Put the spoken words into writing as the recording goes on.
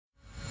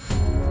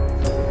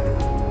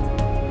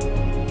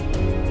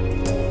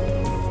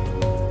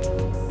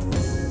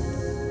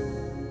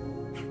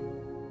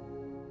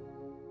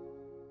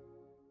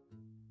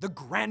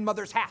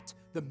grandmother's hat,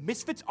 the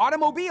Misfit's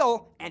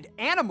automobile, and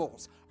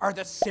animals are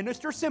the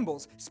sinister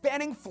symbols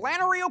spanning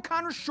Flannery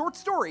O'Connor's short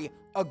story,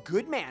 A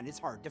Good Man is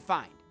Hard to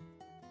Find.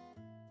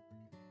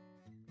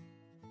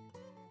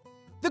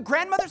 The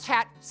grandmother's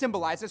hat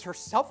symbolizes her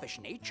selfish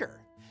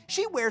nature.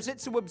 She wears it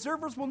so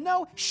observers will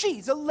know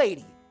she's a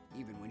lady,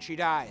 even when she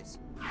dies.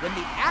 When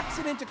the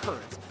accident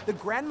occurs, the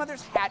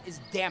grandmother's hat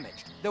is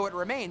damaged, though it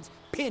remains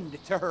pinned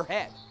to her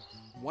head.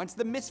 Once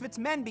the Misfit's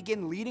men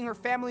begin leading her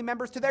family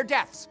members to their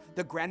deaths,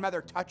 the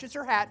grandmother touches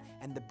her hat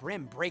and the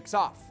brim breaks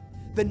off.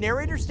 The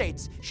narrator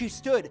states she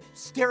stood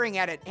staring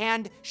at it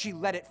and she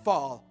let it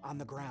fall on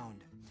the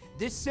ground.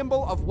 This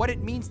symbol of what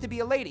it means to be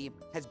a lady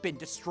has been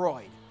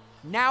destroyed.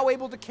 Now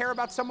able to care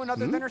about someone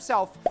other than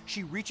herself,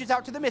 she reaches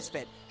out to the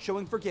Misfit,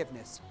 showing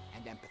forgiveness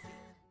and empathy.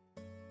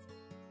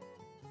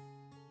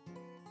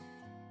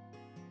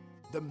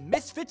 The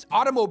Misfit's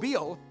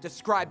automobile,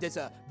 described as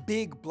a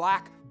big,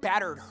 black,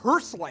 battered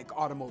hearse-like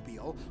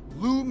automobile,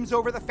 looms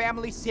over the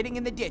family sitting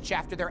in the ditch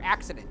after their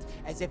accident,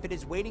 as if it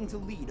is waiting to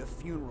lead a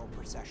funeral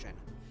procession.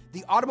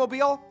 The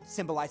automobile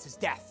symbolizes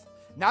death.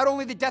 Not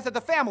only the death of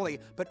the family,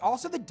 but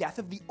also the death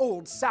of the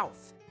Old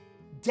South.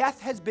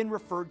 Death has been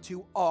referred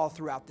to all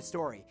throughout the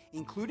story,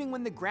 including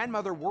when the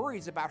grandmother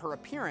worries about her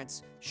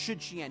appearance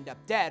should she end up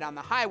dead on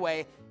the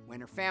highway when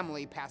her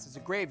family passes a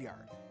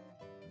graveyard.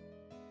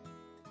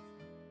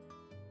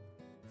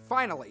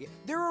 Finally,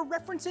 there are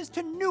references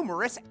to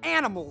numerous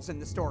animals in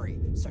the story,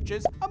 such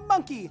as a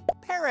monkey,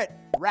 parrot,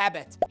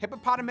 rabbit,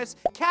 hippopotamus,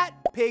 cat,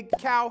 pig,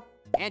 cow,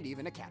 and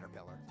even a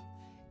caterpillar.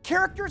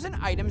 Characters and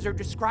items are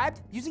described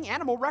using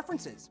animal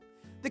references.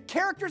 The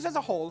characters as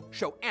a whole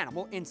show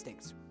animal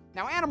instincts.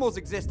 Now, animals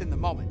exist in the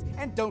moment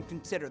and don't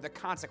consider the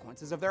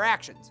consequences of their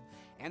actions.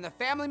 And the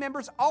family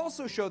members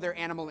also show their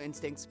animal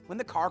instincts when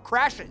the car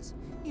crashes.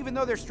 Even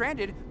though they're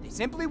stranded, they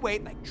simply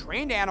wait like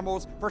trained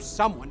animals for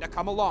someone to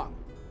come along.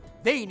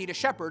 They need a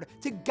shepherd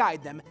to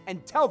guide them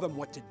and tell them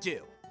what to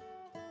do.